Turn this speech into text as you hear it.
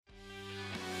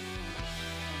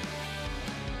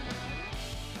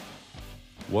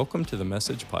Welcome to the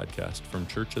Message Podcast from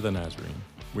Church of the Nazarene.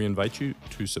 We invite you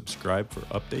to subscribe for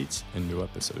updates and new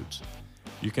episodes.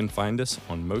 You can find us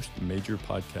on most major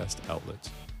podcast outlets.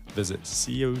 Visit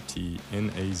cotnaz.org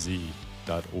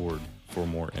for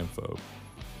more info.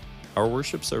 Our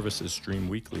worship services stream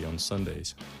weekly on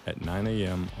Sundays at 9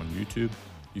 a.m. on YouTube.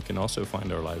 You can also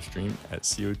find our live stream at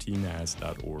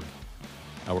cotnaz.org.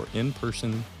 Our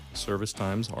in-person service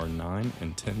times are 9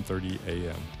 and 10:30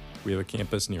 a.m. We have a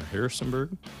campus near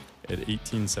Harrisonburg at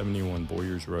 1871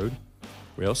 Boyers Road.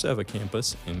 We also have a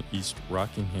campus in East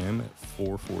Rockingham at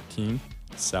 414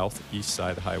 Southeast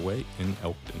Side Highway in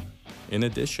Elkton. In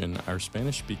addition, our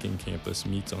Spanish-speaking campus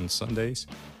meets on Sundays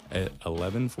at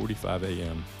 11:45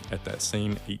 a.m. at that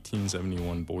same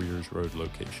 1871 Boyers Road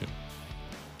location.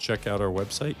 Check out our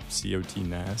website,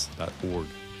 cotnaz.org,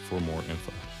 for more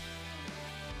info.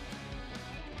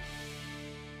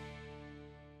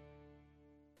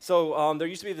 So there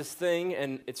used to be this thing,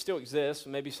 and it still exists.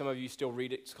 Maybe some of you still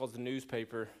read it. It's called the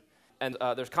newspaper. And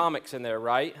there's comics in there,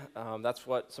 right? That's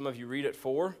what some of you read it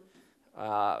for.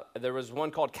 There was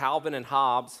one called Calvin and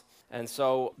Hobbes. And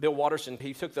so Bill Watterson,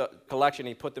 he took the collection,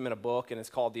 he put them in a book, and it's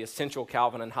called The Essential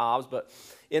Calvin and Hobbes. But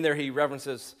in there he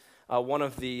references one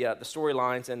of the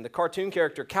storylines. And the cartoon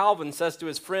character Calvin says to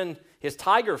his friend, his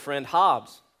tiger friend,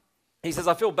 Hobbes, he says,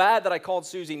 "I feel bad that I called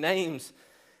Susie names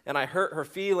and I hurt her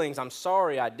feelings. I'm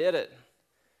sorry I did it."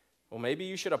 "Well, maybe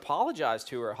you should apologize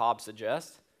to her," Hobbes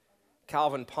suggests.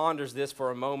 Calvin ponders this for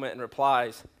a moment and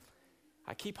replies,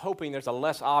 "I keep hoping there's a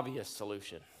less obvious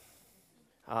solution."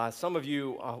 Some of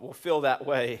you will feel that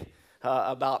way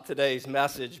about today's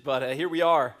message, but here we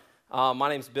are. My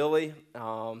name's Billy.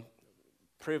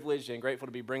 Privileged and grateful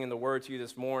to be bringing the word to you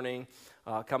this morning,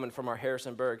 coming from our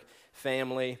Harrisonburg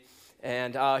family.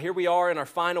 And here we are in our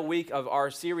final week of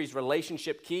our series,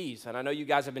 Relationship Keys. And I know you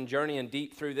guys have been journeying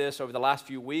deep through this over the last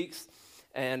few weeks.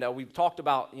 And we've talked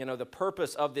about, the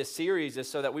purpose of this series is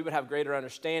so that we would have greater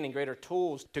understanding, greater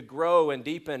tools to grow and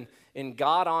deepen in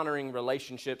God-honoring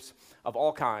relationships of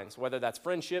all kinds, whether that's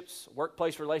friendships,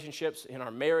 workplace relationships, in our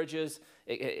marriages,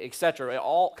 etc.,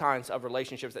 all kinds of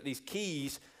relationships, that these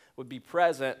keys would be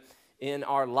present in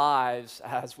our lives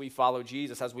as we follow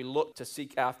Jesus, as we look to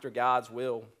seek after God's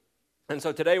will. And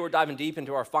so today we're diving deep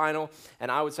into our final, and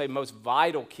I would say most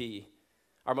vital key,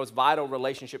 our most vital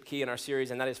relationship key in our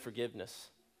series, and that is forgiveness.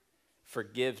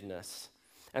 Forgiveness.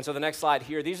 And so the next slide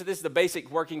here, this is the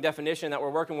basic working definition that we're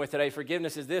working with today.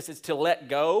 Forgiveness is this: it's to let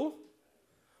go,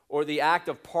 or the act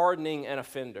of pardoning an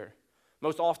offender.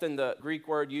 Most often the Greek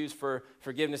word used for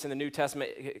forgiveness in the New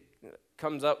Testament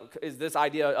comes up is this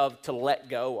idea of to let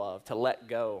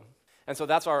go. And so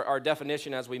that's our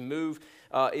definition as we move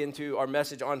into our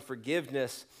message on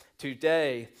forgiveness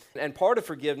today. And part of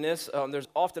forgiveness, there's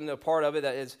often a part of it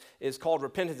that is called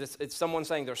repentance. It's someone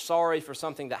saying they're sorry for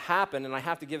something that happened. And I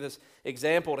have to give this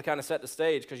example to kind of set the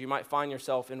stage, because you might find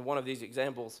yourself in one of these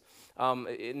examples.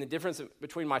 In the difference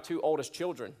between my two oldest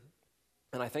children,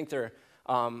 and I think they're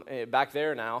back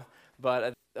there now,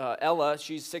 but Ella,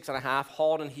 she's 6.5,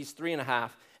 Halden, he's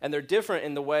 3.5, and they're different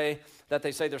in the way that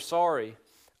they say they're sorry.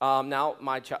 Now,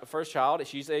 my first child,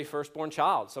 she's a firstborn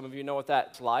child. Some of you know what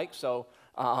that's like, so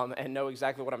and know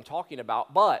exactly what I'm talking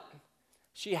about. But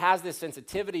she has this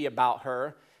sensitivity about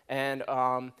her, and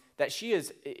that she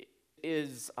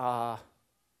is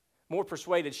more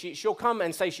persuaded. She'll come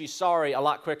and say she's sorry a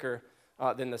lot quicker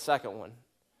than the second one.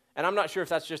 And I'm not sure if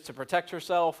that's just to protect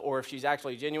herself or if she's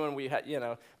actually genuine.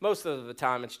 Most of the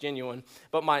time it's genuine.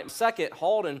 But my second,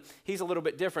 Halden, he's a little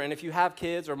bit different. And if you have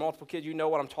kids or multiple kids, you know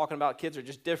what I'm talking about. Kids are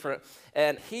just different.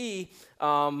 And he's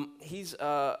a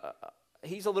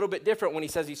little bit different when he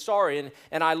says he's sorry.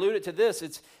 And I alluded to this.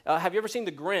 It's have you ever seen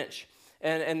The Grinch?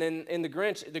 And then in The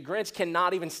Grinch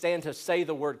cannot even stand to say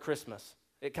the word Christmas.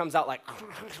 It comes out like,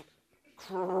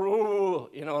 you know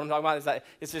what I'm talking about?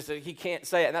 It's just he can't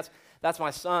say it. And that's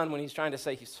my son when he's trying to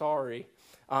say he's sorry.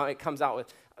 It comes out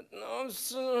with, "I'm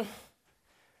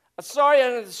sorry,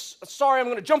 I'm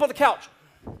going to jump on the couch."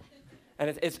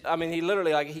 And he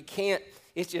literally, he can't,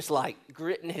 it's just like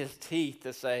gritting his teeth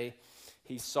to say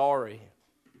he's sorry.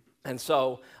 And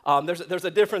so there's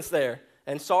a difference there.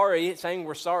 And saying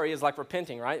we're sorry is like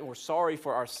repenting, right? We're sorry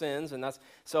for our sins, and that's,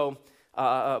 so,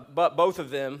 but both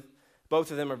of them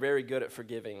are very good at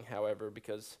forgiving, however,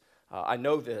 because I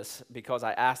know this because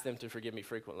I ask them to forgive me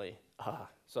frequently.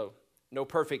 So no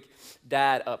perfect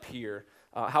dad up here.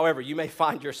 However, you may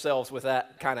find yourselves with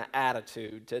that kind of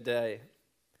attitude today.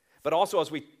 But also, as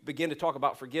we begin to talk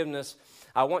about forgiveness,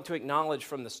 I want to acknowledge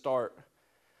from the start,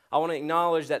 I want to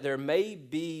acknowledge that there may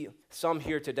be some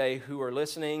here today who are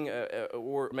listening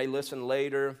or may listen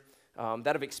later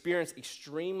that have experienced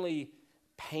extremely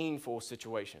painful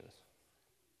situations.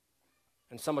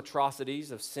 And some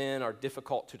atrocities of sin are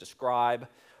difficult to describe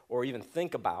or even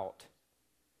think about,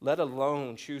 let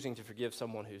alone choosing to forgive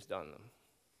someone who's done them.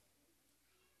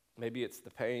 Maybe it's the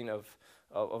pain of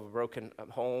a broken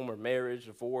home or marriage,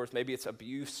 divorce. Maybe it's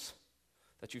abuse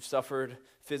that you've suffered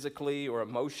physically or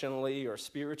emotionally or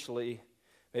spiritually.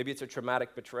 Maybe it's a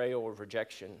traumatic betrayal or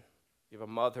rejection. You have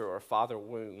a mother or a father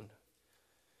wound.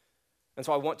 And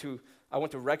so I want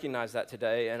to recognize that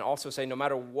today and also say no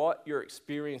matter what your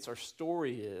experience or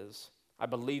story is, I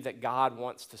believe that God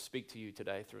wants to speak to you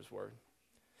today through his word.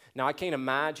 Now I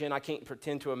can't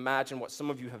pretend to imagine what some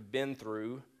of you have been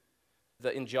through,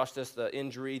 the injustice, the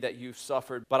injury that you've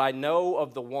suffered, but I know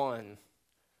of the one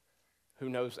who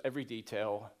knows every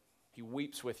detail. He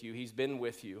weeps with you. He's been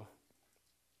with you.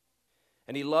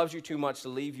 And he loves you too much to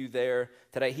leave you there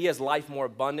today. He has life more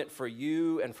abundant for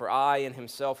you and for I and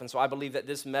himself. And so I believe that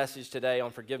this message today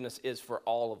on forgiveness is for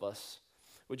all of us.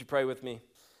 Would you pray with me?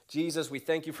 Jesus, we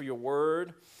thank you for your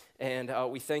word. And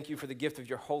we thank you for the gift of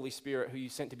your Holy Spirit, who you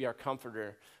sent to be our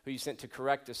comforter, who you sent to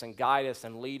correct us and guide us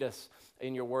and lead us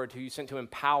in your word, who you sent to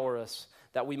empower us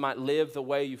that we might live the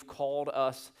way you've called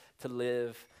us to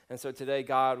live. And so today,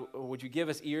 God, would you give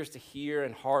us ears to hear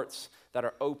and hearts that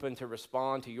are open to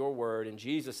respond to your word. In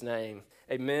Jesus' name,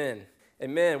 amen.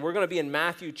 Amen. We're going to be in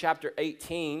Matthew chapter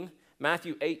 18,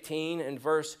 Matthew 18 and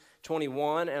verse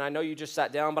 21, and I know you just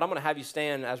sat down, but I'm going to have you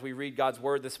stand as we read God's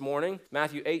word this morning.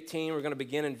 Matthew 18, we're going to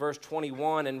begin in verse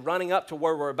 21, and running up to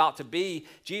where we're about to be,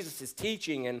 Jesus is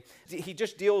teaching, and he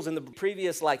just deals in the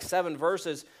previous 7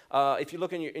 verses. If you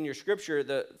look in your scripture,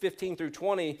 the 15 through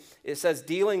 20, it says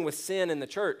dealing with sin in the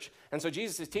church. And so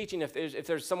Jesus is teaching if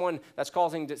there's someone that's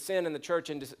causing sin in the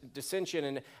church and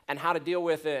dissension and how to deal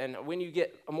with it, and when you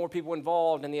get more people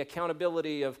involved and the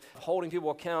accountability of holding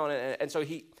people account. And so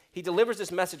he delivers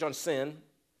this message on sin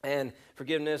and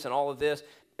forgiveness and all of this.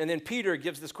 And then Peter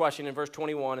gives this question in verse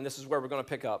 21, and this is where we're going to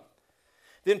pick up.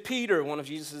 Then Peter, one of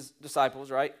Jesus'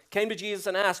 disciples, right, came to Jesus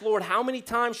and asked, Lord, how many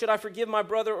times should I forgive my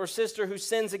brother or sister who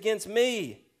sins against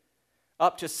me?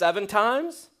 Up to 7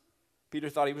 times? Peter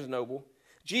thought he was noble.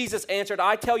 Jesus answered,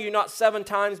 I tell you not 7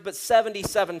 times, but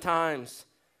 77 times.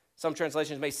 Some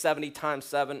translations may 70 times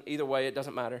 7. Either way, it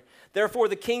doesn't matter. Therefore,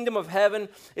 the kingdom of heaven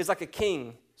is like a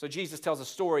king. So Jesus tells a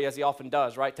story, as he often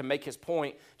does, right? To make his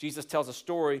point, Jesus tells a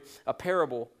story, a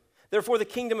parable. Therefore, the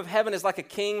kingdom of heaven is like a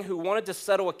king who wanted to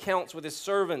settle accounts with his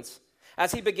servants.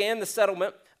 As he began the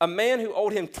settlement, a man who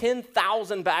owed him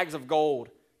 10,000 bags of gold,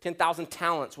 10,000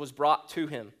 talents, was brought to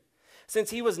him.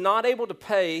 Since he was not able to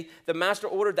pay, the master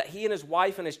ordered that he and his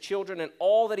wife and his children and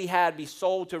all that he had be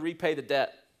sold to repay the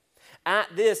debt.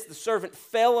 At this, the servant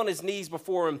fell on his knees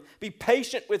before him. Be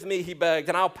patient with me, he begged,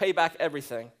 and I'll pay back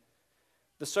everything.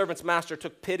 The servant's master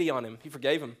took pity on him. He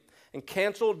forgave him and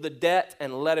canceled the debt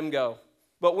and let him go.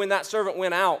 But when that servant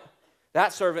went out,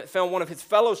 that servant found one of his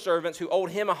fellow servants who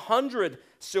owed him 100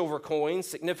 silver coins,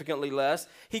 significantly less.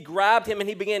 He grabbed him and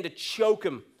he began to choke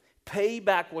him. Pay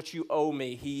back what you owe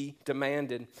me, he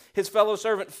demanded. His fellow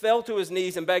servant fell to his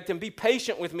knees and begged him, be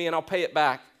patient with me and I'll pay it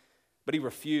back. But he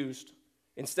refused.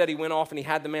 Instead, he went off and he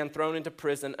had the man thrown into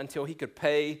prison until he could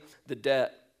pay the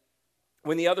debt.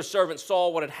 When the other servants saw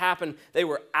what had happened, they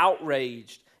were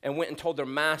outraged and went and told their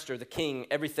master, the king,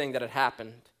 everything that had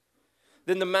happened.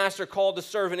 Then the master called the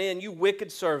servant in. You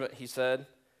wicked servant, he said.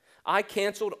 I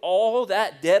canceled all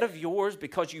that debt of yours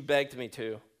because you begged me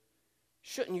to.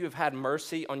 Shouldn't you have had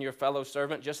mercy on your fellow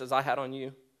servant just as I had on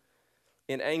you?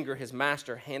 In anger, his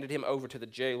master handed him over to the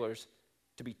jailers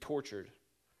to be tortured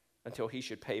until he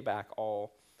should pay back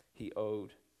all he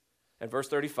owed. And verse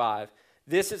 35,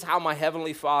 this is how my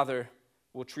heavenly Father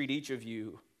will treat each of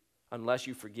you unless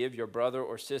you forgive your brother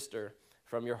or sister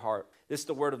from your heart. This is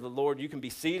the word of the Lord. You can be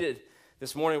seated.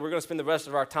 This morning, we're going to spend the rest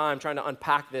of our time trying to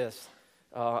unpack this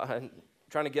and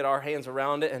trying to get our hands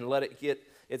around it and let it get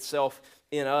itself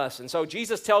in us. And so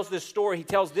Jesus tells this story. He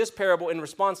tells this parable in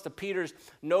response to Peter's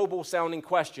noble-sounding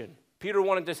question. Peter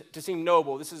wanted to seem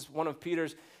noble. This is one of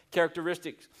Peter's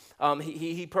characteristics.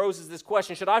 He poses this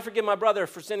question, should I forgive my brother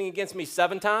for sinning against me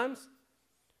 7 times?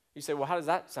 You say, well, how does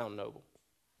that sound noble?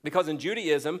 Because in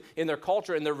Judaism, in their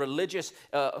culture, in their religious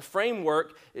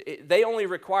framework, they only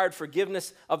required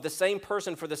forgiveness of the same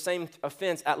person for the same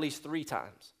offense at least 3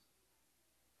 times.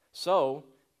 So,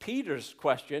 Peter's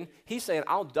question, he's saying,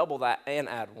 I'll double that and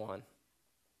add 1.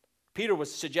 Peter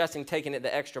was suggesting taking it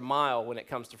the extra mile when it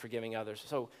comes to forgiving others.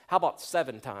 So, how about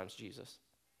 7 times, Jesus?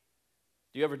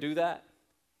 Do you ever do that?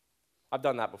 I've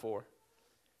done that before.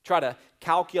 Try to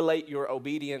calculate your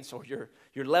obedience or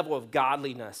your level of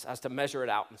godliness as to measure it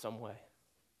out in some way.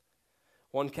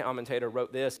 One commentator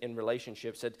wrote this in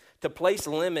relationships, said, to place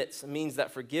limits means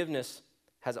that forgiveness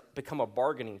has become a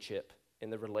bargaining chip in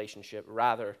the relationship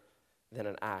rather than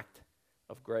an act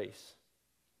of grace.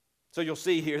 So you'll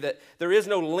see here that there is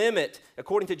no limit,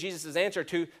 according to Jesus' answer,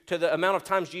 to the amount of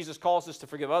times Jesus calls us to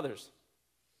forgive others.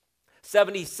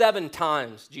 77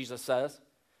 times, Jesus says.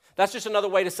 That's just another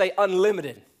way to say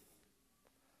unlimited.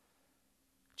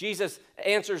 Jesus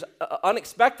answers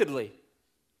unexpectedly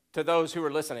to those who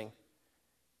are listening.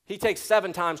 He takes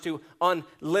 7 times to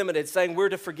unlimited, saying we're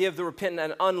to forgive the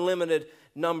repentant an unlimited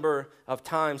number of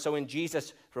times. So in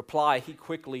Jesus' reply, he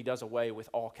quickly does away with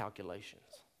all calculations.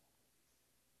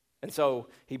 And so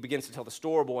he begins to tell the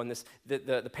storable and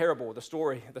the parable, the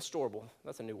storable.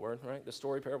 That's a new word, right? The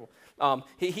story parable.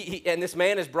 And this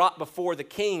man is brought before the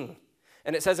king.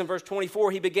 And it says in verse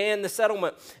 24, he began the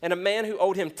settlement, and a man who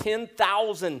owed him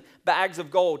 10,000 bags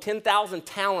of gold, 10,000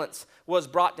 talents, was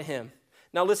brought to him.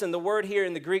 Now listen, the word here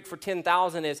in the Greek for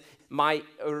 10,000 is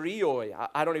myrioi.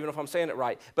 I don't even know if I'm saying it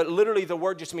right, but literally the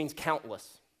word just means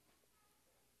countless.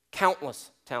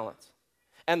 Countless talents.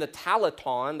 And the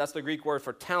talaton, that's the Greek word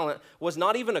for talent, was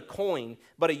not even a coin,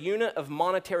 but a unit of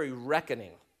monetary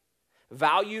reckoning,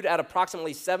 valued at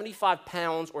approximately 75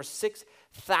 pounds or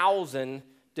 6,000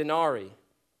 denarii.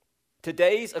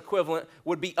 Today's equivalent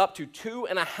would be up to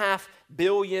 $2.5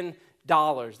 billion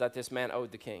that this man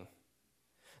owed the king.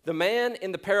 The man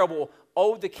in the parable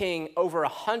owed the king over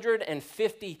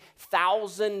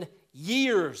 150,000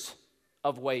 years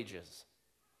of wages.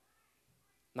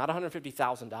 Not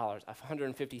 $150,000,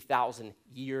 150,000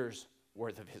 years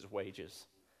worth of his wages.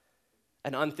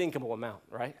 An unthinkable amount,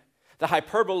 right? The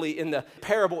hyperbole in the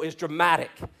parable is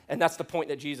dramatic, and that's the point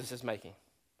that Jesus is making.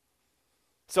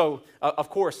 So, of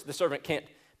course, the servant can't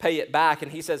pay it back,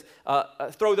 and he says,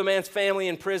 throw the man's family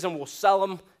in prison, we'll sell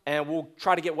him, and we'll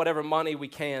try to get whatever money we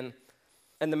can.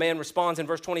 And the man responds in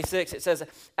verse 26, it says,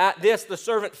 at this the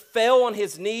servant fell on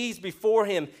his knees before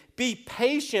him. Be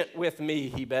patient with me,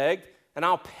 he begged, and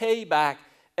I'll pay back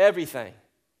everything.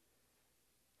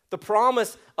 The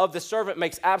promise of the servant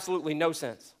makes absolutely no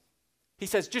sense. He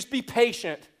says, just be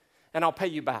patient and I'll pay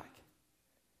you back.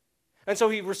 And so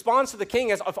he responds to the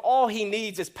king as if all he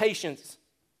needs is patience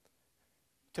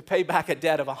to pay back a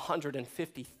debt of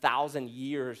 150,000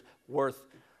 years worth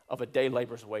of a day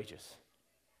laborer's wages.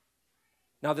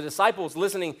 Now the disciples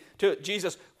listening to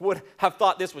Jesus would have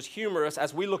thought this was humorous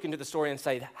as we look into the story and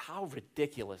say, how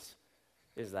ridiculous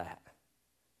is that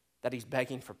he's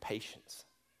begging for patience.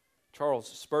 Charles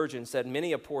Spurgeon said,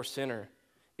 many a poor sinner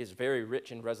is very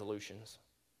rich in resolutions.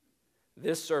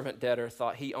 This servant debtor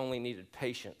thought he only needed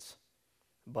patience,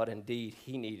 but indeed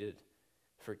he needed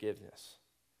forgiveness.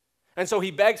 And so he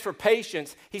begs for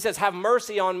patience. He says, have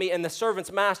mercy on me. And the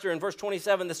servant's master, in verse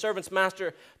 27, the servant's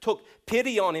master took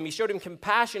pity on him. He showed him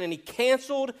compassion and he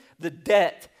canceled the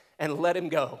debt and let him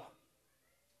go.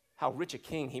 How rich a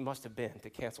king he must have been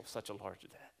to cancel such a large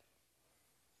debt.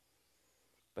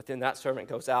 But then that servant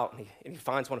goes out and he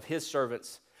finds one of his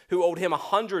servants who owed him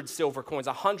 100 silver coins,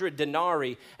 100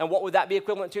 denarii. And what would that be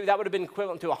equivalent to? That would have been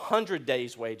equivalent to 100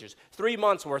 days' wages, 3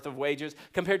 months' worth of wages,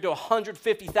 compared to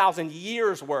 150,000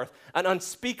 years' worth, an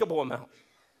unspeakable amount.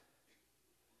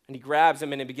 And he grabs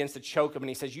him and he begins to choke him and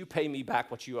he says, you pay me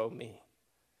back what you owe me.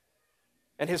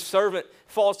 And his servant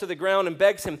falls to the ground and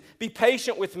begs him, be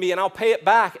patient with me and I'll pay it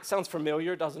back. It sounds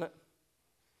familiar, doesn't it?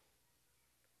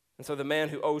 And so the man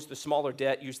who owes the smaller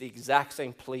debt used the exact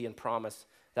same plea and promise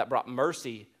that brought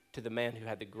mercy to the man who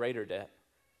had the greater debt.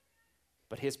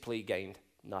 But his plea gained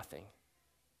nothing.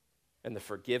 And the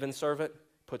forgiven servant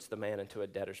puts the man into a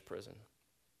debtor's prison.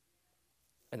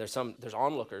 And there's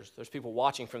onlookers, there's people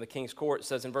watching from the king's court. It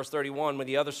says in verse 31, when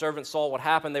the other servants saw what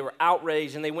happened, they were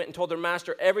outraged and they went and told their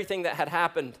master everything that had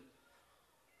happened.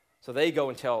 So they go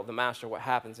and tell the master what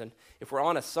happens. And if we're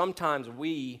honest, sometimes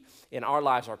we in our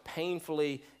lives are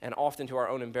painfully and often to our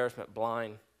own embarrassment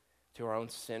blind to our own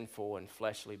sinful and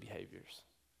fleshly behaviors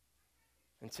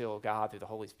until God, through the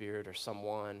Holy Spirit or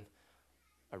someone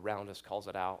around us, calls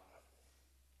it out.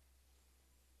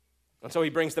 And so he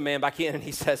brings the man back in and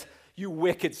he says, you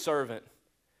wicked servant,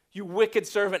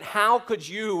 how could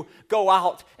you go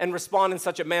out and respond in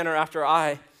such a manner after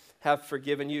I have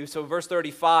forgiven you? So verse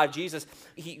 35, Jesus,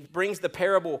 he brings the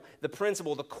parable, the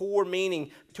principle, the core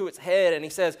meaning to its head, and he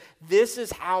says, this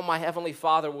is how my heavenly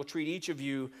Father will treat each of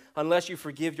you unless you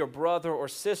forgive your brother or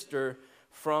sister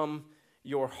from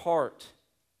your heart.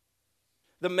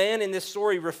 The man in this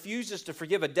story refuses to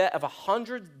forgive a debt of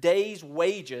 100 days'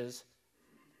 wages,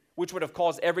 which would have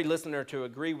caused every listener to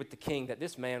agree with the king that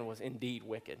this man was indeed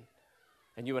wicked.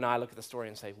 And you and I look at the story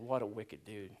and say, what a wicked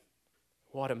dude.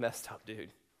 What a messed up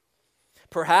dude.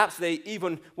 Perhaps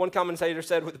one commentator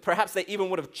said, perhaps they even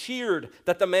would have cheered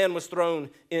that the man was thrown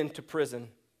into prison.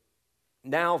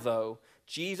 Now, though,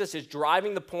 Jesus is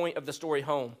driving the point of the story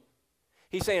home.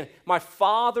 He's saying, my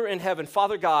Father in heaven,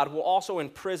 Father God, will also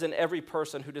imprison every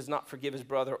person who does not forgive his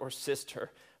brother or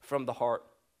sister from the heart.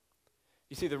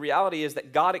 You see, the reality is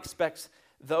that God expects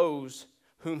those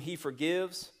whom he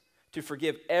forgives to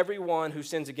forgive everyone who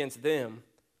sins against them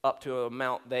up to an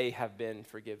amount they have been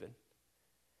forgiven.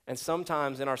 And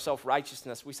sometimes in our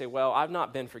self-righteousness, we say, well, I've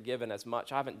not been forgiven as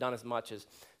much. I haven't done as much as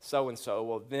so-and-so.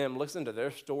 Well, them, listen to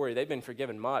their story. They've been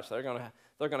forgiven much. They're going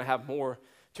to have more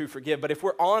to forgive. But if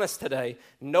we're honest today,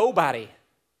 nobody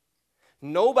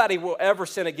will ever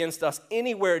sin against us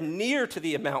anywhere near to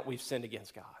the amount we've sinned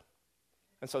against God.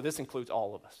 And so this includes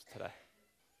all of us today.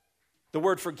 The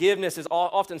word forgiveness is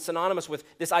often synonymous with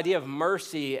this idea of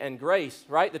mercy and grace,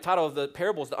 right? The title of the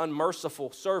parable is The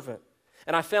Unmerciful Servant.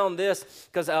 And I found this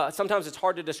because sometimes it's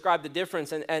hard to describe the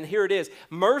difference, and here it is.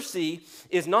 Mercy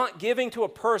is not giving to a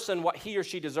person what he or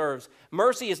she deserves.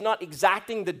 Mercy is not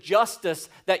exacting the justice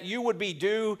that you would be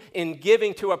due in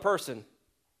giving to a person.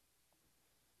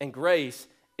 And grace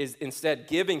is instead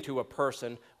giving to a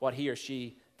person what he or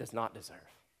she does not deserve.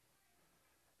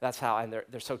 That's how, and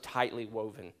they're so tightly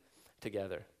woven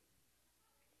together.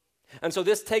 And so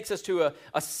this takes us to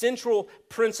a central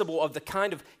principle of the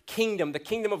kind of kingdom, the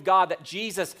kingdom of God that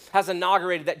Jesus has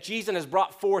inaugurated, that Jesus has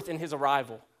brought forth in his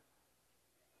arrival.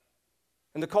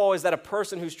 And the call is that a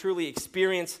person who's truly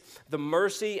experienced the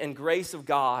mercy and grace of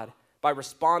God by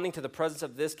responding to the presence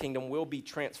of this kingdom will be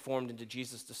transformed into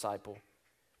Jesus' disciple,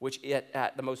 which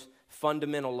at the most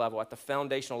fundamental level, at the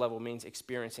foundational level, means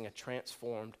experiencing a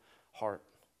transformed heart.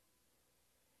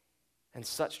 And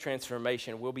such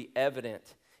transformation will be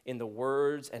evident in the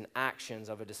words and actions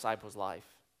of a disciple's life.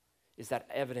 Is that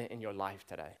evident in your life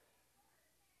today?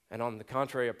 And on the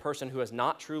contrary, a person who has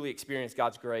not truly experienced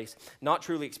God's grace, not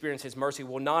truly experienced his mercy,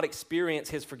 will not experience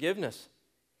his forgiveness.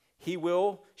 She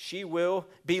will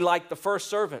be like the first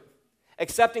servant,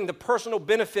 accepting the personal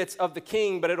benefits of the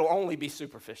king, but it'll only be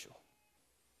superficial.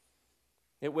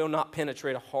 It will not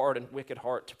penetrate a hard and wicked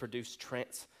heart to produce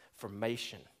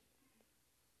transformation.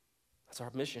 That's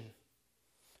our mission.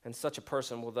 And such a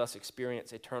person will thus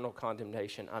experience eternal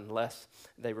condemnation unless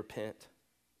they repent.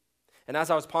 And as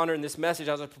I was pondering this message,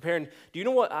 I was preparing, do you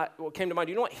know what came to mind?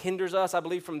 Do you know what hinders us, I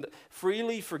believe, from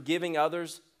freely forgiving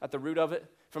others at the root of it?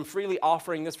 From freely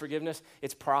offering this forgiveness?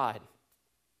 It's pride.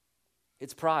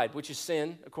 It's pride, which is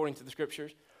sin, according to the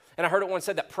scriptures. And I heard it once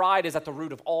said that pride is at the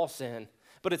root of all sin.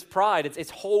 But it's pride.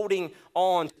 It's holding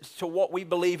on to what we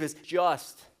believe is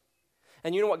just.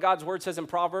 And you know what God's word says in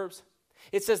Proverbs?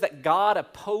 It says that God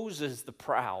opposes the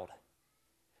proud.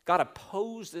 God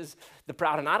opposes the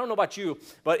proud. And I don't know about you,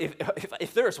 but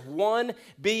if there's one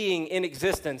being in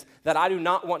existence that I do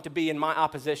not want to be in my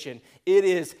opposition, it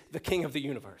is the King of the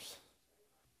universe.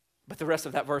 But the rest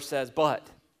of that verse says,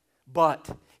 but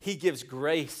he gives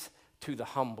grace to the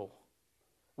humble.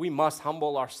 We must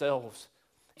humble ourselves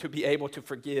to be able to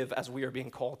forgive as we are being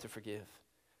called to forgive.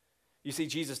 You see,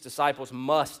 Jesus' disciples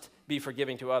must be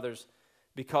forgiving to others,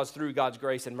 because through God's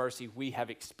grace and mercy, we have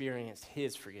experienced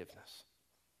his forgiveness.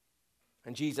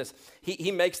 And Jesus,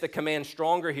 he makes the command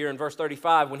stronger here in verse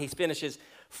 35 when he finishes,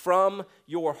 from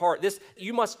your heart.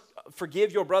 You must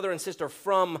forgive your brother and sister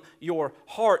from your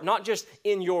heart, not just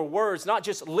in your words, not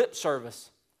just lip service.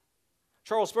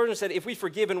 Charles Spurgeon said, if we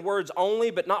forgive in words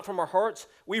only, but not from our hearts,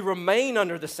 we remain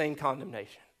under the same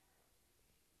condemnation.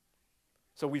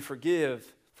 So we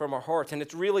forgive from our hearts. And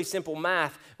it's really simple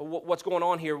math. What's going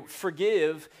on here?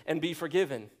 Forgive and be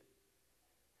forgiven.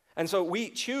 And so we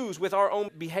choose with our own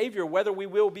behavior whether we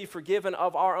will be forgiven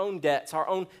of our own debts, our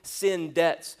own sin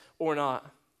debts or not.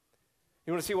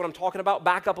 You want to see what I'm talking about?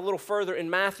 Back up a little further in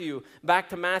Matthew, back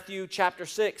to Matthew chapter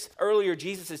 6. Earlier,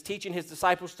 Jesus is teaching his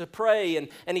disciples to pray,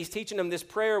 and he's teaching them this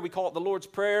prayer. We call it the Lord's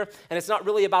Prayer, and it's not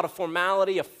really about a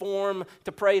formality, a form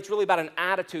to pray. It's really about an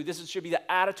attitude. This should be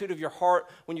the attitude of your heart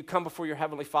when you come before your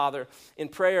Heavenly Father in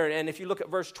prayer. And if you look at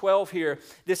verse 12 here,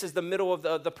 this is the middle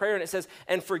of the prayer, and it says,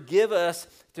 and forgive us,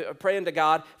 praying to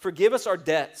God, forgive us our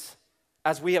debts,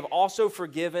 as we have also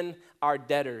forgiven our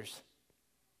debtors.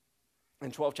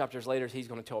 And 12 chapters later, he's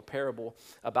going to tell a parable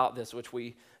about this, which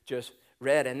we just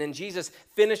read. And then Jesus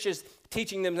finishes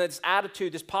teaching them this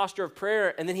attitude, this posture of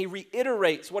prayer, and then he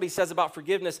reiterates what he says about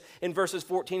forgiveness in verses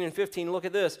 14 and 15. Look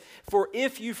at this. For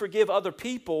if you forgive other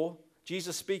people,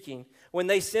 Jesus speaking, when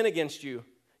they sin against you,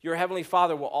 your heavenly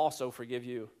Father will also forgive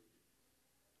you.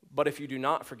 But if you do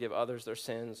not forgive others their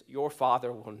sins, your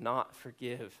Father will not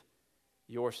forgive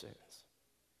your sins.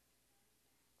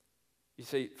 You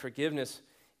see, forgiveness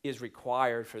is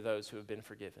required for those who have been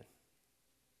forgiven.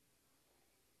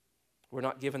 We're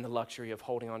not given the luxury of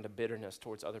holding on to bitterness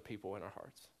towards other people in our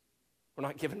hearts. We're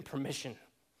not given permission.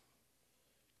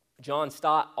 John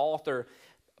Stott, author,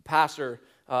 pastor,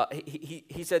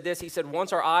 he said this. He said,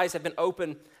 once our eyes have been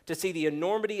opened to see the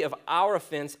enormity of our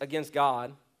offense against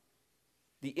God,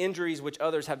 the injuries which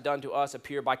others have done to us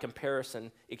appear by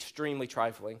comparison extremely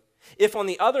trifling. If, on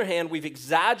the other hand, we've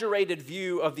exaggerated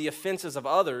view of the offenses of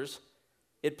others,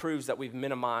 it proves that we've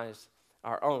minimized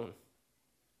our own.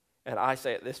 And I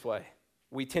say it this way.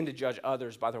 We tend to judge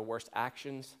others by their worst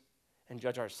actions and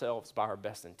judge ourselves by our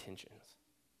best intentions.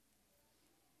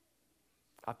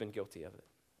 I've been guilty of it.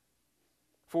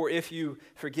 For if you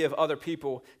forgive other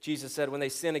people, Jesus said, when they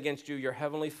sin against you, your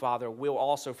heavenly Father will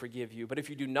also forgive you. But if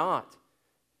you do not,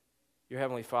 your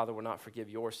heavenly Father will not forgive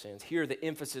your sins. Here, the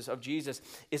emphasis of Jesus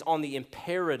is on the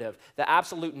imperative, the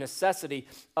absolute necessity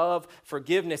of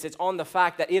forgiveness. It's on the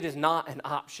fact that it is not an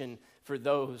option for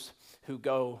those who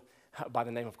go by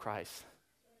the name of Christ.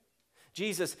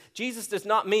 Jesus does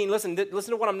not mean, listen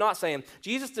to what I'm not saying.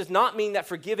 Jesus does not mean that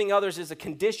forgiving others is a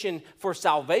condition for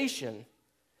salvation,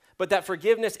 but that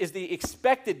forgiveness is the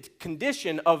expected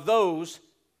condition of those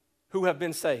who have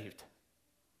been saved.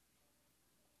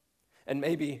 And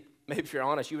maybe if you're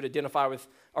honest, you would identify with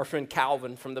our friend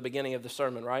Calvin from the beginning of the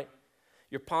sermon, right?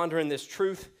 You're pondering this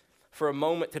truth for a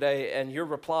moment today, and your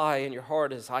reply in your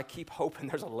heart is, I keep hoping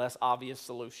there's a less obvious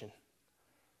solution.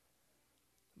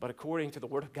 But according to the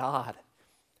Word of God,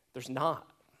 there's not.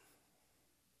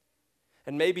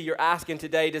 And maybe you're asking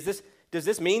today, does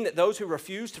this mean that those who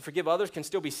refuse to forgive others can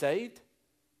still be saved?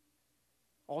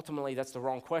 Ultimately, that's the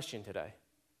wrong question today.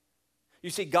 You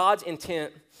see, God's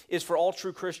intent is for all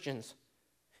true Christians,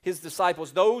 His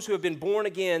disciples, those who have been born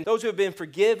again, those who have been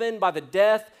forgiven by the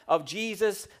death of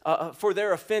Jesus for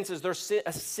their offenses, their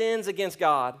sins against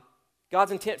God.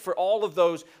 God's intent for all of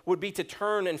those would be to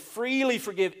turn and freely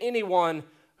forgive anyone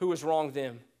who has wronged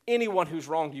them, anyone who's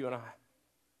wronged you and I.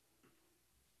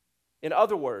 In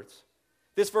other words,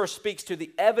 this verse speaks to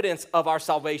the evidence of our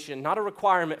salvation, not a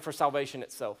requirement for salvation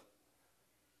itself.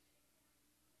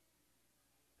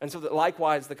 And so that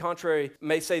likewise, the contrary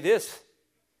may say this: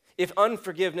 if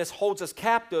unforgiveness holds us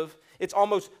captive, it's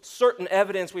almost certain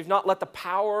evidence we've not let the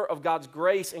power of God's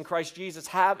grace in Christ Jesus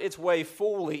have its way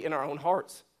fully in our own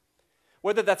hearts.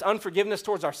 Whether that's unforgiveness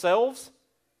towards ourselves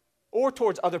or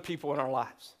towards other people in our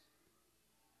lives.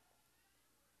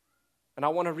 And I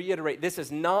want to reiterate, this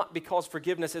is not because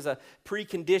forgiveness is a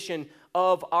precondition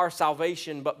of our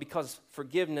salvation, but because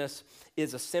forgiveness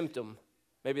is a symptom,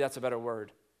 maybe that's a better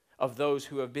word, of those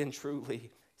who have been truly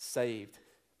saved.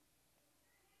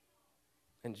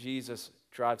 And Jesus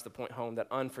drives the point home that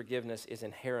unforgiveness is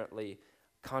inherently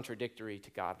contradictory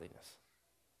to godliness.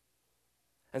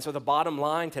 And so the bottom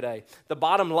line today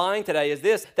is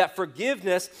this, that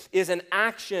forgiveness is an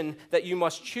action that you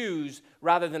must choose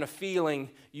rather than a feeling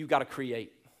you got to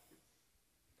create.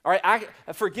 All right,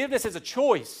 forgiveness is a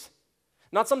choice,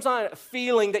 not some kind of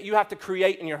feeling that you have to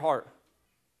create in your heart.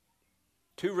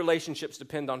 Two relationships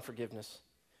depend on forgiveness,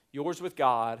 yours with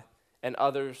God and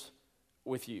others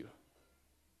with you.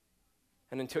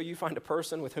 And until you find a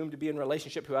person with whom to be in a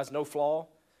relationship who has no flaw,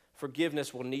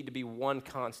 forgiveness will need to be one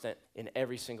constant in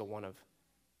every single one of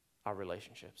our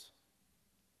relationships.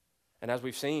 And as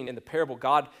we've seen in the parable,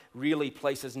 God really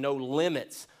places no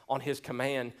limits on His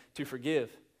command to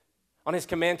forgive, on His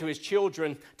command to His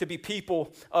children to be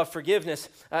people of forgiveness.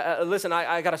 Listen,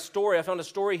 I got a story. I found a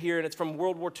story here, and it's from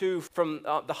World War II, from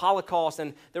the Holocaust.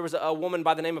 And there was a woman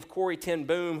by the name of Corrie ten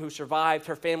Boom who survived.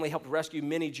 Her family helped rescue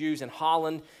many Jews in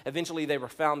Holland. Eventually, they were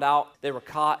found out, they were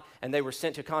caught, and they were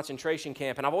sent to a concentration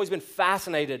camp. And I've always been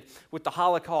fascinated with the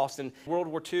Holocaust and World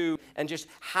War II and just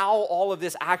how all of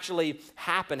this actually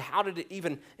happened. How did it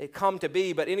even come to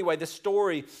be? But anyway, this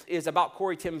story is about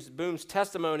Corrie ten Boom's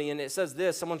testimony, and it says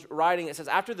this. Someone's writing. It says,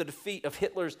 after the defeat of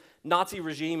Hitler's Nazi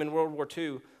regime in World War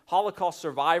II, Holocaust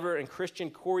survivor and Christian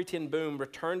Corrie ten Boom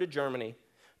returned to Germany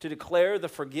to declare the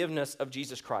forgiveness of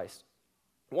Jesus Christ.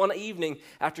 One evening,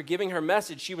 after giving her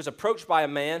message, she was approached by a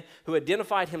man who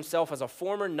identified himself as a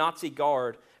former Nazi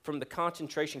guard from the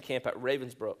concentration camp at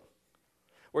Ravensbrück,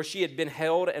 where she had been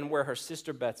held and where her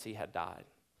sister Betsy had died.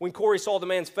 When Corrie saw the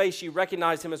man's face, she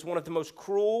recognized him as one of the most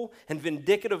cruel and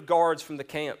vindictive guards from the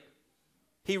camp.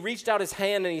 He reached out his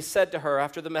hand and he said to her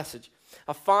after the message,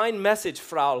 "A fine message,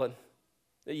 Fraulein,"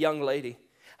 the young lady.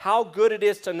 "How good it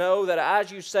is to know that,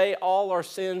 as you say, all our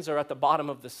sins are at the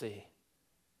bottom of the sea.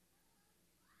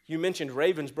 You mentioned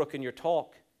Ravensbrück in your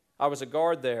talk. I was a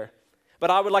guard there.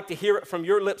 But I would like to hear it from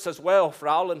your lips as well,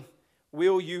 Fraulein.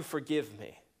 Will you forgive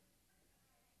me?"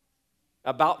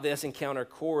 About this encounter,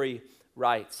 Corrie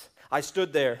writes, "I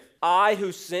stood there, I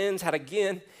whose sins had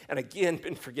again and again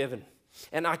been forgiven.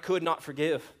 And I could not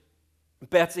forgive.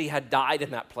 Betsy had died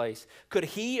in that place. Could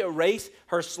he erase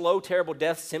her slow, terrible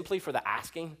death simply for the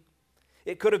asking?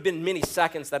 It could have been many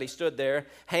seconds that he stood there,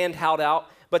 hand held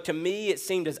out, but to me it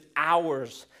seemed as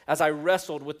hours as I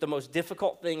wrestled with the most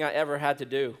difficult thing I ever had to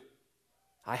do.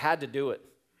 I had to do it.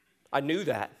 I knew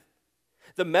that.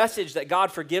 The message that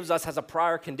God forgives us has a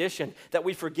prior condition, that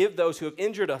we forgive those who have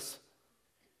injured us.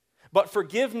 But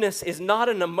forgiveness is not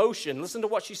an emotion. Listen to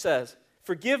what she says.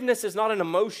 Forgiveness is not an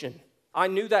emotion. I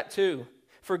knew that too.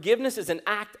 Forgiveness is an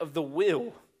act of the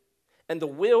will, and the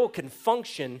will can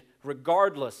function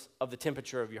regardless of the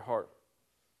temperature of your heart.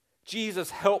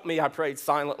 Jesus, help me, I prayed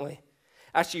silently.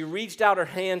 As she reached out her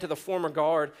hand to the former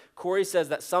guard, Corey says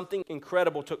that something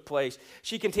incredible took place.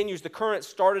 She continues, the current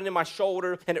started in my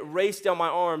shoulder and it raced down my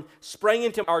arm, sprang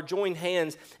into our joined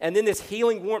hands, and then this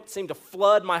healing warmth seemed to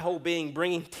flood my whole being,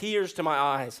 bringing tears to my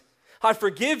eyes. I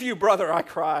forgive you, brother, I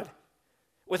cried,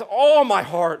 with all my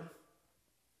heart.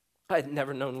 I had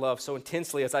never known love so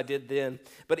intensely as I did then,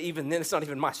 but even then, it's not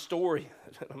even my story.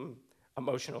 I'm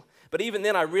emotional. But even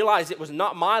then, I realized it was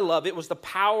not my love, it was the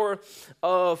power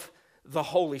of the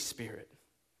Holy Spirit.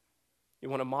 You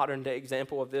want a modern day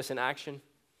example of this in action?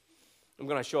 I'm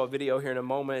going to show a video here in a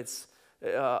moment. It's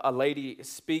a lady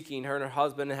speaking. Her and her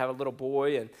husband have a little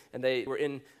boy, and they were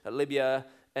in Libya,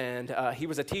 and he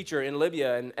was a teacher in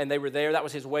Libya, and they were there. That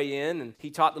was his way in, and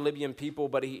he taught the Libyan people,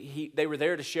 but they were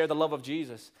there to share the love of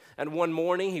Jesus. And one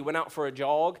morning, he went out for a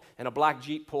jog, and a black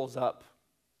Jeep pulls up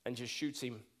and just shoots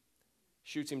him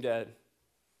dead.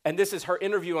 And this is her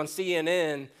interview on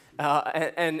CNN,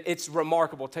 and it's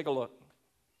remarkable. Take a look.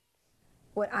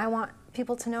 What I want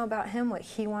people to know about him, what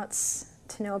he wants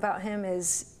to know about him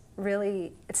is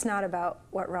really, it's not about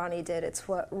what Ronnie did. It's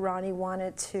what Ronnie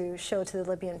wanted to show to the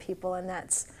Libyan people, and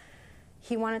that's,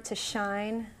 he wanted to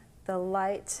shine the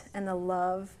light and the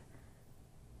love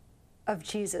of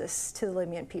Jesus to the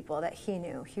Libyan people that he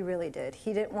knew. He really did.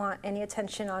 He didn't want any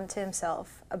attention onto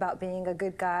himself about being a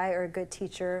good guy or a good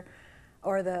teacher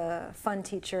or the fun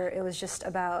teacher. It was just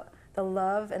about the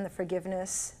love and the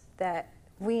forgiveness that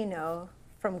we know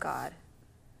from God.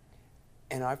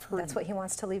 And I've heard that's what he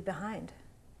wants to leave behind.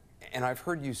 And I've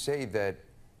heard you say that,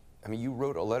 I mean, you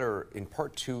wrote a letter in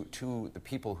part to the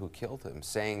people who killed him,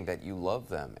 saying that you love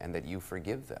them and that you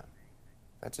forgive them.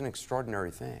 That's an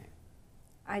extraordinary thing.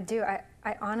 I do.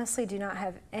 I honestly do not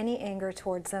have any anger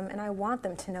towards them, and I want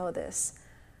them to know this.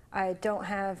 I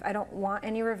don't want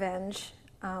any revenge.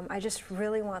 I just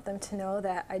really want them to know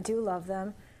that I do love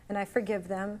them and I forgive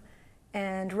them,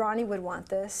 and Ronnie would want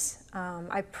this.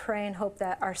 I pray and hope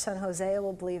that our son Hosea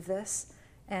will believe this,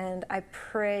 and I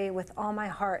pray with all my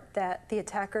heart that the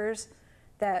attackers,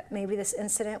 that maybe this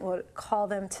incident will call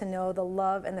them to know the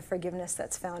love and the forgiveness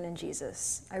that's found in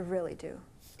Jesus. I really do.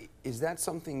 Is that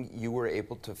something you were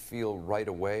able to feel right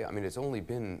away? I mean, it's only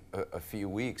been a few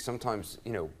weeks. Sometimes,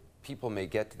 you know, people may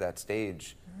get to that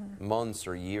stage months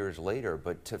or years later,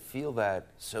 but to feel that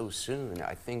so soon,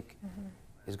 I think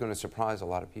is going to surprise a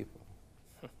lot of people.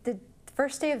 The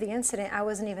first day of the incident, I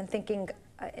wasn't even thinking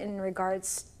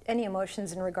any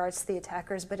emotions in regards to the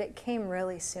attackers, but it came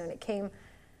really soon. It came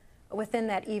within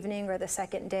that evening or the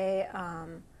second day.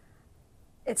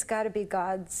 It's got to be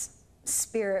God's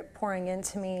Spirit pouring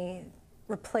into me,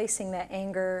 replacing that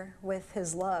anger with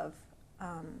his love.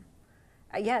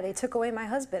 Yeah, they took away my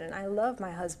husband, and I love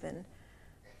my husband,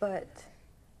 but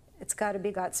it's got to be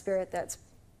God's Spirit that's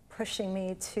pushing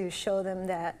me to show them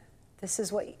that this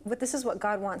is what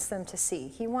God wants them to see.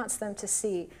 He wants them to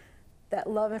see that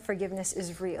love and forgiveness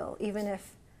is real, even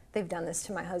if they've done this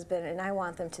to my husband, and I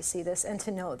want them to see this and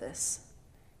to know this.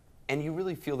 And you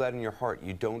really feel that in your heart.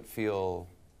 You don't feel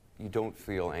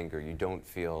anger. You don't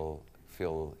feel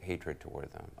hatred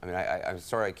toward them. I mean, I'm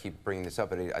sorry I keep bringing this up,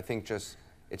 but I think just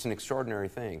it's an extraordinary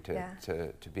thing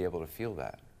to be able to feel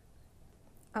that.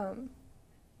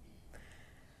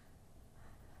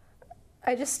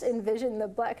 I just envision the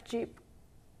black Jeep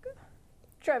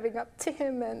driving up to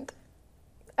him, and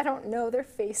I don't know their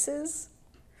faces.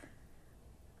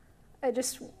 I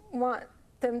just want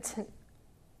them to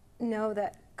know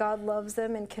that God loves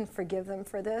them and can forgive them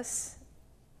for this.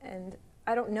 And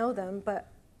I don't know them, but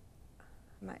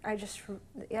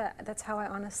that's how I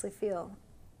honestly feel.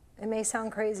 It may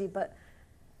sound crazy, but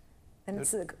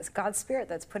it's God's Spirit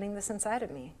that's putting this inside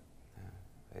of me.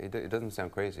 Yeah. It doesn't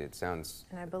sound crazy. It sounds,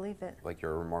 and I believe it, like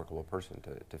you're a remarkable person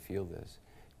to feel this.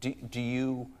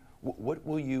 What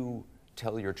will you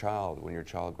tell your child when your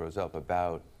child grows up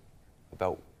about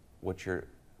what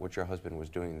your husband was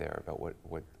doing there, about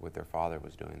what their father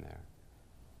was doing there?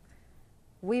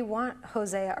 We want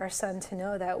Hosea, our son, to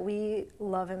know that we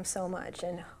love him so much,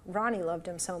 and Ronnie loved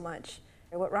him so much,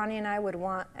 What Ronnie and I would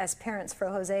want as parents for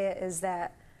Hosea is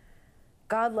that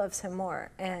God loves him more,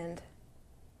 and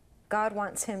God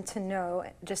wants him to know,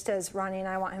 just as Ronnie and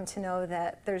I want him to know,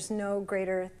 that there's no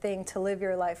greater thing to live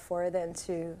your life for than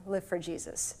to live for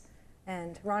Jesus.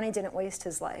 And Ronnie didn't waste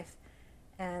his life.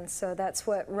 And so that's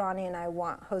what Ronnie and I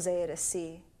want Hosea to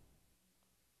see.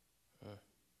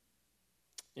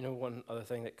 You know, one other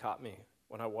thing that caught me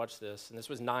when I watched this, and this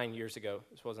was 9 years ago,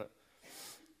 this wasn't,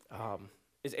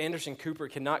 is Anderson Cooper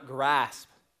cannot grasp.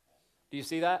 Do you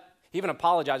see that? He even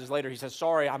apologizes later. He says,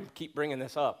 sorry, I keep bringing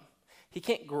this up. He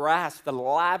can't grasp the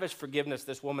lavish forgiveness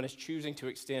this woman is choosing to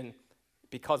extend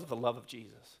because of the love of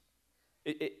Jesus.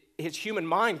 His human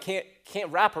mind can't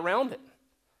wrap around it.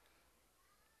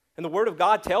 And the Word of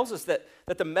God tells us that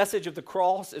the message of the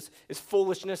cross is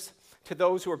foolishness to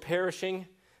those who are perishing,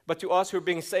 but to us who are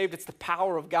being saved, it's the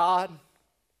power of God.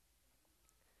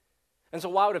 And so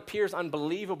while it appears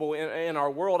unbelievable in our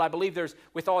world, I believe there's,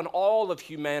 within all of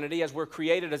humanity, as we're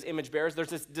created as image bearers, there's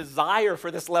this desire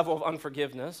for this level of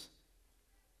unforgiveness.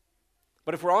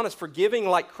 But if we're honest, forgiving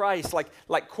like Christ,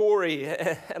 like Corey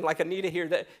and like Anita here,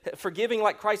 that forgiving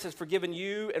like Christ has forgiven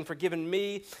you and forgiven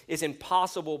me is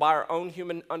impossible by our own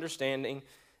human understanding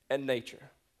and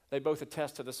nature. They both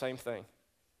attest to the same thing.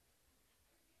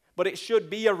 But it should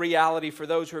be a reality for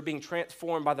those who are being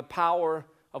transformed by the power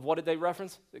of, what did they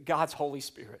reference? God's Holy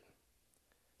Spirit.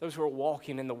 Those who are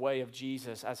walking in the way of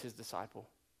Jesus as his disciple.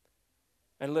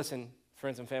 And listen,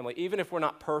 friends and family, even if we're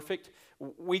not perfect,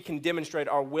 we can demonstrate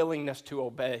our willingness to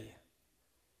obey.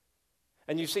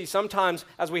 And you see, sometimes,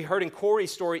 as we heard in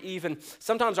Corey's story even,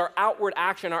 sometimes our outward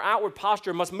action, our outward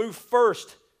posture must move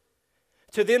first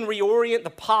to then reorient the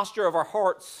posture of our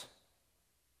hearts.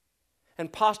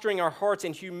 And posturing our hearts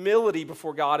in humility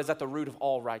before God is at the root of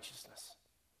all righteousness.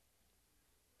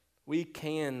 We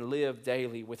can live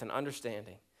daily with an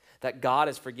understanding that God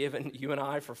has forgiven you and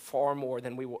I for far more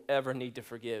than we will ever need to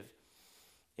forgive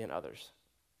in others.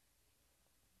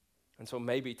 And so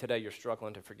maybe today you're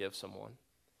struggling to forgive someone.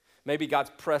 Maybe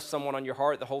God's pressed someone on your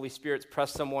heart, the Holy Spirit's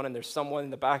pressed someone, and there's someone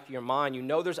in the back of your mind. You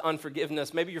know there's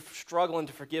unforgiveness. Maybe you're struggling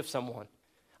to forgive someone.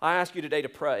 I ask you today to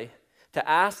pray, to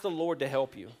ask the Lord to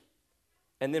help you,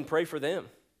 and then pray for them.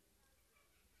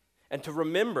 And to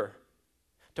remember,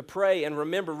 to pray and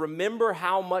remember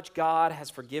how much God has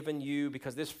forgiven you,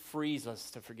 because this frees us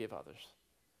to forgive others.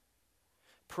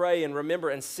 Pray and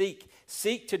remember and seek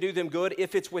to do them good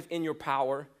if it's within your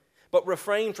power, but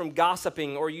refrain from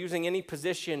gossiping or using any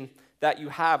position that you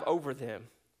have over them.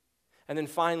 And then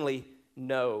finally,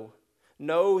 know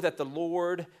that the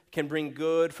Lord can bring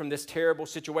good from this terrible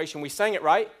situation. We sang it,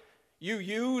 right? You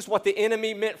use what the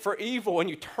enemy meant for evil and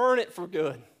you turn it for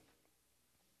good.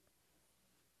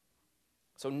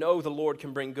 So know the Lord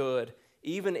can bring good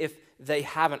even if they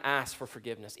haven't asked for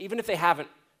forgiveness, even if they haven't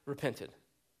repented.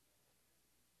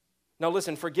 Now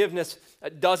listen, forgiveness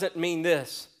doesn't mean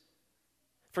this.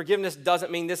 Forgiveness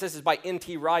doesn't mean this. This is by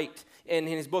N.T. Wright in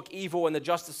his book, Evil and the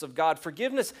Justice of God.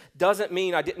 Forgiveness doesn't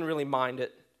mean I didn't really mind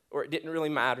it or it didn't really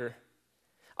matter.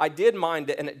 I did mind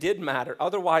it and it did matter.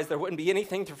 Otherwise, there wouldn't be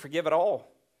anything to forgive at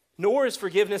all. Nor is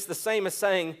forgiveness the same as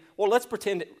saying, well, let's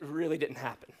pretend it really didn't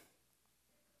happen.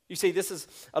 You see, this is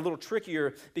a little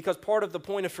trickier because part of the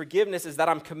point of forgiveness is that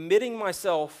I'm committing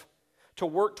myself to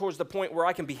work towards the point where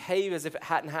I can behave as if it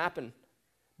hadn't happened.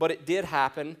 But it did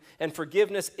happen, and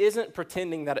forgiveness isn't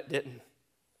pretending that it didn't.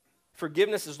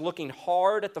 Forgiveness is looking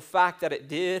hard at the fact that it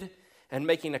did and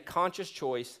making a conscious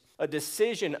choice, a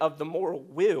decision of the moral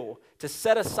will to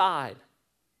set aside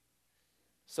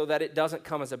so that it doesn't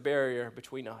come as a barrier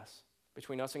between us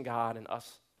and God and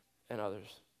us and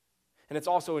others. And it's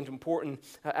also important,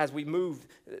 as we move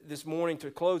this morning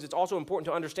to close, it's also important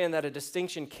to understand that a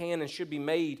distinction can and should be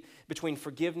made between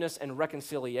forgiveness and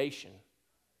reconciliation.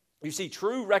 You see,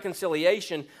 true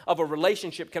reconciliation of a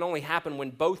relationship can only happen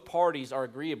when both parties are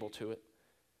agreeable to it.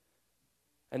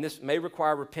 And this may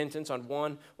require repentance on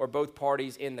one or both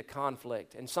parties in the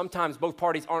conflict. And sometimes both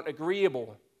parties aren't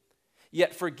agreeable.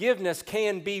 Yet forgiveness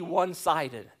can be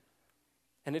one-sided.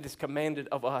 And it is commanded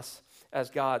of us as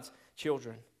God's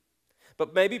children.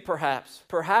 But maybe perhaps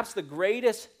the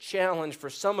greatest challenge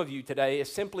for some of you today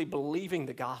is simply believing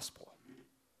the gospel.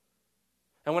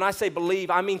 And when I say believe,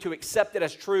 I mean to accept it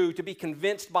as true, to be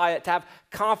convinced by it, to have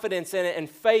confidence in it and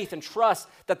faith and trust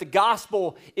that the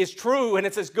gospel is true and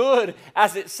it's as good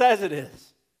as it says it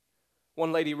is.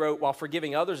 One lady wrote, while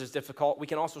forgiving others is difficult, we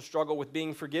can also struggle with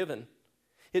being forgiven.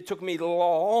 It took me a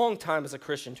long time as a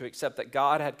Christian to accept that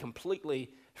God had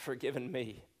completely forgiven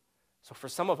me. So for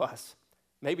some of us,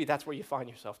 maybe that's where you find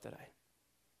yourself today.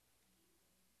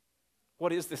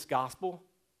 What is this gospel?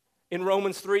 In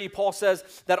Romans 3, Paul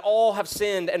says that all have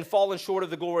sinned and fallen short of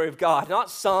the glory of God.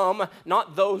 Not some,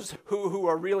 not those who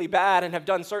are really bad and have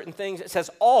done certain things. It says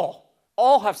all.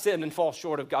 All have sinned and fall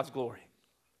short of God's glory.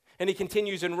 And he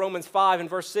continues in Romans 5 and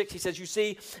verse 6, he says, you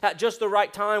see, at just the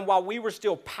right time, while we were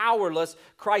still powerless,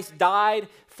 Christ died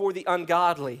for the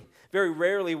ungodly. Very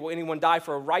rarely will anyone die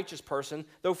for a righteous person,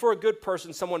 though for a good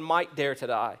person, someone might dare to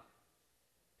die.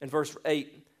 In verse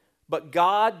 8, but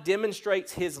God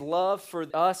demonstrates his love for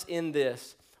us in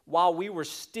this. While we were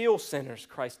still sinners,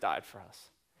 Christ died for us.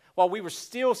 While we were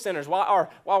still sinners, while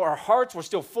our hearts were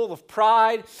still full of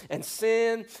pride and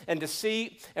sin and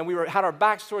deceit, and we had our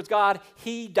backs towards God,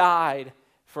 he died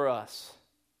for us.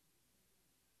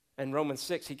 In Romans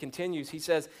 6, he continues, he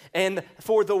says, and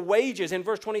for the wages, in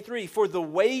verse 23, for the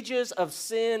wages of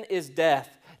sin is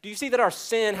death. Do you see that our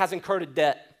sin has incurred a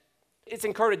debt? It's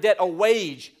incurred a debt, a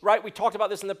wage, right? We talked about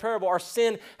this in the parable. Our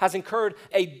sin has incurred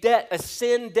a debt, a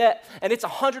sin debt, and it's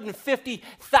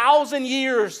 150,000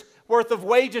 years worth of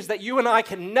wages that you and I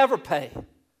can never pay,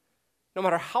 no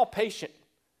matter how patient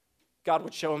God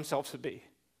would show himself to be.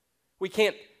 We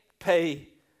can't pay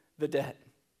the debt,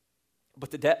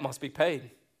 but the debt must be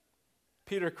paid.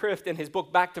 Peter Crift, in his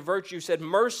book Back to Virtue, said,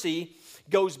 mercy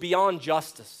goes beyond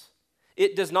justice.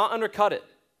 It does not undercut it.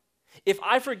 If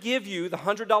I forgive you the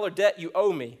 $100 debt you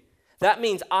owe me, that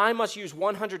means I must use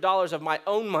 $100 of my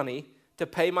own money to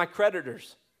pay my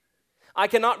creditors. I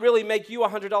cannot really make you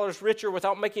 $100 richer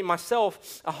without making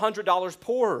myself $100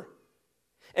 poorer.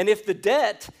 And if the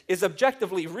debt is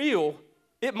objectively real,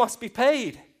 it must be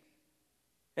paid.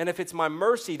 And if it's my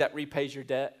mercy that repays your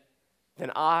debt,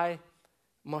 then I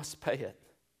must pay it.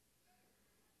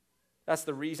 That's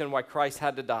the reason why Christ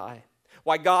had to die.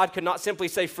 Why God could not simply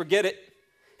say, forget it.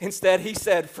 Instead, he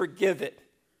said, forgive it,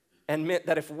 and meant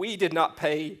that if we did not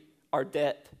pay our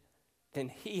debt, then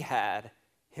he had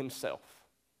himself.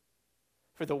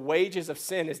 For the wages of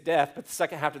sin is death, but the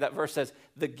second half of that verse says,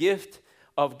 the gift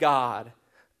of God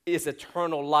is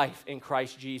eternal life in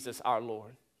Christ Jesus our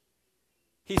Lord.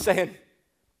 He's saying,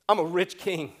 I'm a rich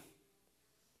king,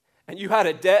 and you had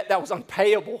a debt that was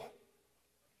unpayable,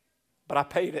 but I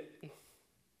paid it.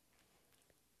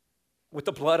 With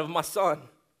the blood of my son,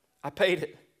 I paid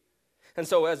it. And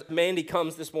so as Mandy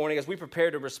comes this morning, as we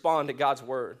prepare to respond to God's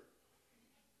word,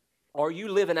 are you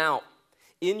living out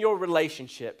in your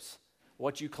relationships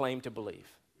what you claim to believe?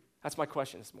 That's my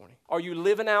question this morning. Are you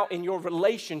living out in your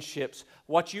relationships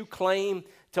what you claim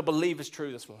to believe is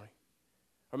true this morning?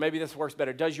 Or maybe this works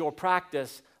better. Does your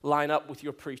practice line up with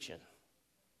your preaching?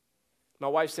 My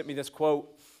wife sent me this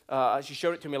quote. She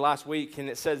showed it to me last week, and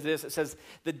it says this. It says,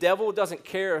 the devil doesn't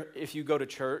care if you go to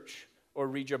church or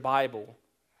read your Bible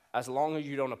as long as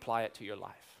you don't apply it to your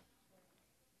life.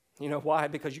 You know why?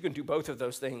 Because you can do both of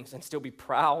those things and still be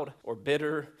proud or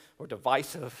bitter or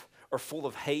divisive or full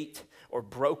of hate or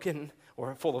broken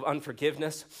or full of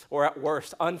unforgiveness or at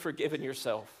worst, unforgiven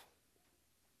yourself.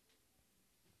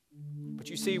 But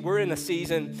you see, we're in a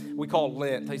season we call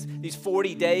Lent, these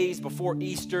 40 days before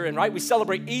Easter, and right, we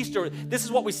celebrate Easter. This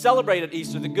is what we celebrate at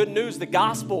Easter, the good news, the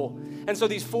gospel. And so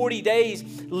these 40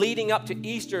 days leading up to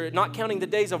Easter, not counting the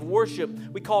days of worship,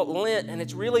 we call it Lent, and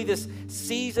it's really this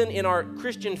season in our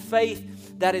Christian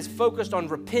faith that is focused on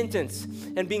repentance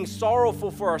and being sorrowful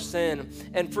for our sin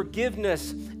and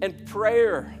forgiveness and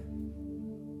prayer.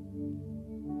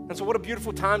 And so what a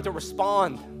beautiful time to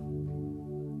respond.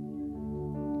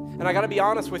 And I got to be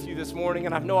honest with you this morning,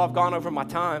 and I know I've gone over my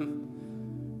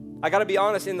time. I got to be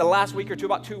honest, in the last week or two,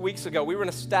 about 2 weeks ago, we were in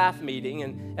a staff meeting,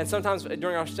 and sometimes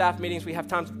during our staff meetings, we have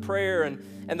times of prayer, and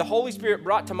the Holy Spirit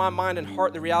brought to my mind and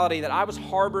heart the reality that I was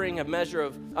harboring a measure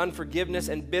of unforgiveness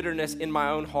and bitterness in my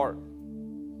own heart.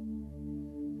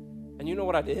 And you know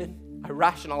what I did? I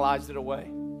rationalized it away.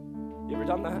 You ever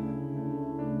done that?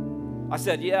 I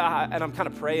said, yeah, and I'm kind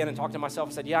of praying and talking to myself.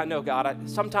 I said, yeah, I know, God,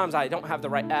 sometimes I don't have the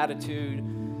right attitude,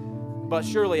 but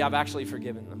surely I've actually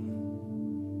forgiven them.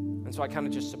 And so I kind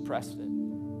of just suppressed it.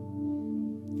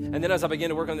 And then as I began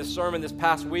to work on this sermon this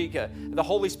past week, the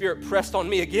Holy Spirit pressed on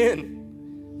me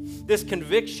again. This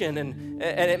conviction, and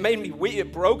it made me weak,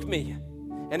 it broke me.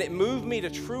 And it moved me to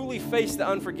truly face the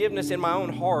unforgiveness in my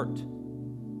own heart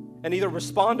and either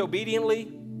respond obediently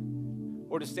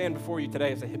or to stand before you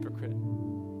today as a hypocrite.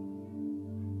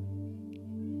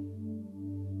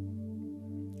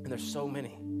 And there's so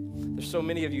many. There's so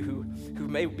many of you who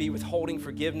may be withholding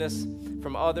forgiveness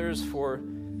from others for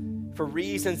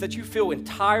reasons that you feel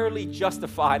entirely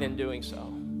justified in doing so.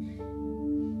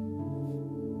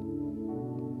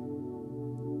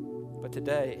 But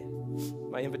today,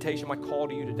 my invitation, my call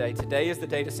to you today is the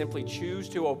day to simply choose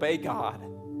to obey God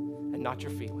and not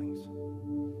your feelings.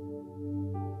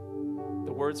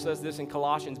 The word says this in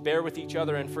Colossians, bear with each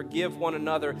other and forgive one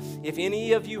another. If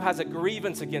any of you has a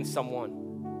grievance against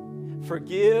someone,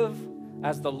 forgive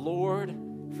as the Lord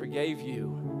forgave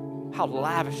you. How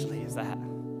lavishly is that?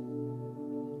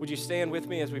 Would you stand with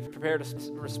me as we prepare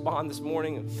to respond this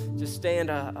morning? Just stand,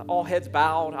 all heads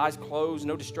bowed, eyes closed,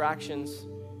 no distractions.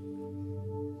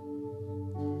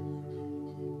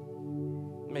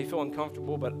 It may feel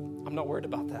uncomfortable, but I'm not worried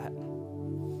about that.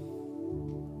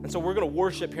 And so we're going to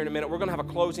worship here in a minute. We're going to have a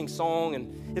closing song,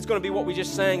 and it's going to be what we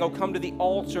just sang, "Oh, come to the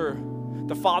altar.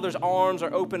 The Father's arms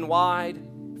are open wide.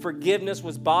 Forgiveness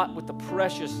was bought with the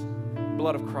precious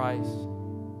blood of Christ."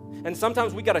 And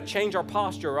sometimes we got to change our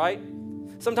posture, right?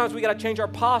 Sometimes we got to change our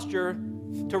posture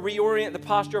to reorient the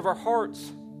posture of our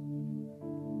hearts.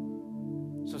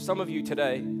 So some of you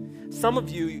today, some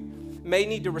of you may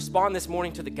need to respond this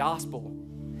morning to the gospel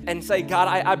and say, God,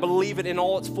 I believe it in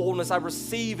all its fullness. I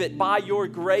receive it by your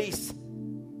grace.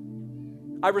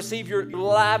 I receive your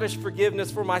lavish forgiveness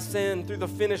for my sin through the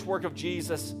finished work of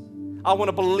Jesus. I want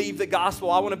to believe the gospel.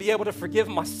 I want to be able to forgive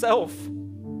myself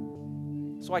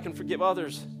so I can forgive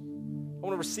others. I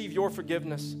want to receive your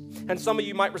forgiveness. And some of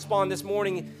you might respond this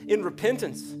morning in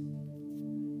repentance.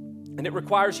 And it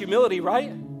requires humility,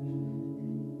 right?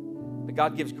 But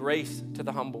God gives grace to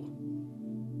the humble.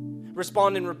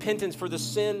 Respond in repentance for the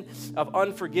sin of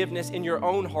unforgiveness in your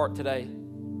own heart today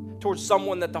towards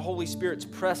someone that the Holy Spirit's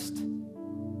pressed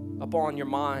upon your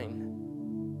mind.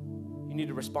 You need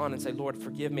to respond and say, Lord,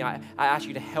 forgive me. I ask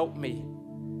you to help me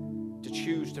to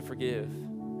choose to forgive.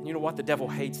 And you know what? The devil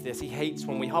hates this. He hates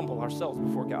when we humble ourselves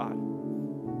before God.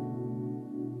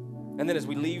 And then as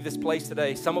we leave this place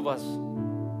today, some of us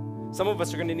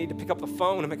are going to need to pick up the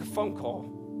phone and make a phone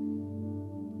call.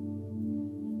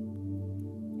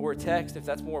 Or a text if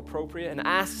that's more appropriate, and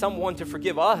ask someone to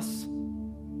forgive us.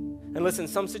 And listen,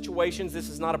 some situations this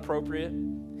is not appropriate,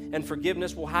 and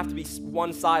forgiveness will have to be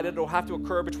one-sided. It'll have to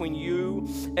occur between you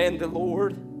and the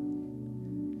Lord.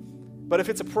 But if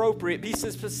it's appropriate, be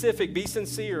specific, be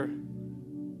sincere.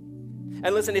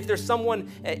 And listen, if there's someone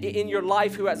in your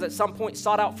life who has at some point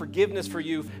sought out forgiveness for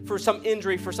you, for some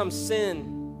injury, for some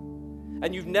sin,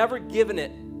 and you've never given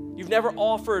it, you've never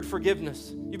offered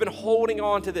forgiveness, you've been holding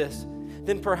on to this,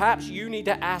 then perhaps you need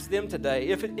to ask them today,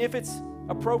 if it's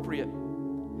appropriate,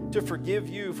 to forgive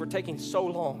you for taking so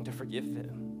long to forgive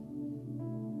them.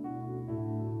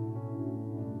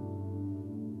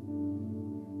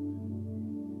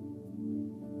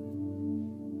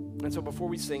 And so before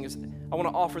we sing, I want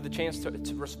to offer the chance to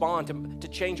respond, to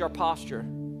change our posture.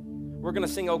 We're going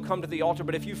to sing, "Oh, come to the altar."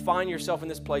 But if you find yourself in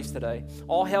this place today,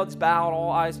 all heads bowed,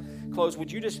 all eyes closed,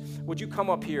 would you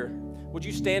come up here? Would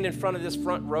you stand in front of this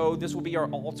front row? This will be our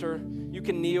altar. You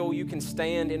can kneel, you can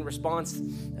stand in response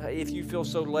if you feel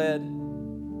so led.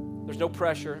 There's no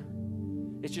pressure.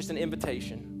 It's just an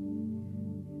invitation.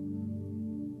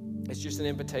 It's just an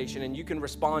invitation, and you can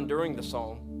respond during the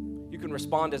song. You can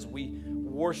respond as we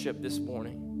worship this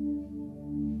morning.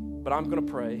 But I'm going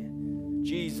to pray.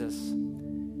 Jesus,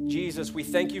 we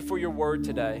thank you for your word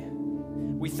today.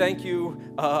 We thank you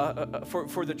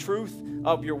for the truth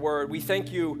of your word. We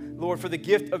thank you, Lord, for the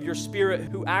gift of your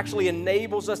Spirit who actually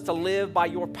enables us to live by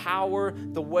your power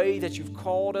the way that you've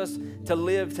called us to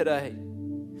live today.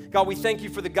 God, we thank you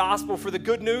for the gospel, for the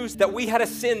good news that we had a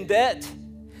sin debt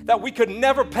that we could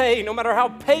never pay, no matter how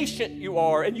patient you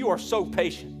are, and you are so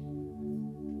patient.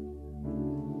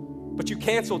 But you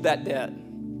canceled that debt.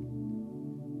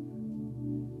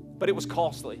 But it was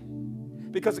costly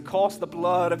because it cost the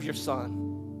blood of your Son.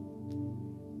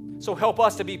 So help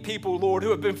us to be people, Lord,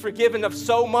 who have been forgiven of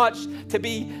so much, to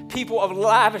be people of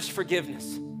lavish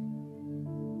forgiveness.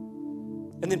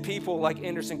 And then people like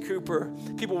Anderson Cooper,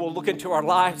 people will look into our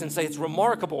lives and say, it's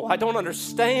remarkable. I don't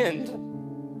understand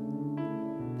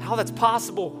how that's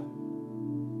possible.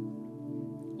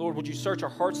 Lord, would you search our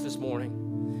hearts this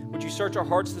morning? Would you search our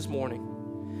hearts this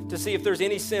morning to see if there's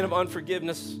any sin of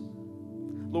unforgiveness?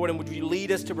 Lord, and would you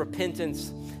lead us to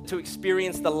repentance, to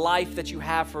experience the life that you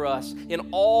have for us in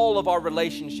all of our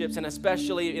relationships, and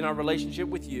especially in our relationship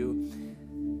with you.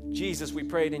 Jesus, we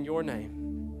pray it in your name.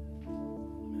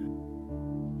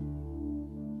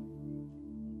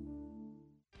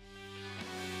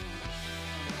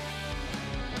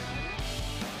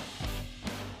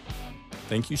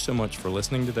 Thank you so much for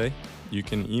listening today. You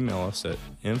can email us at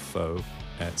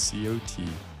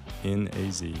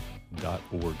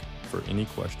info@cotnaz.org for any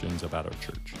questions about our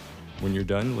church. When you're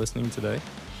done listening today,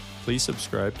 please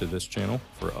subscribe to this channel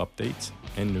for updates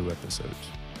and new episodes.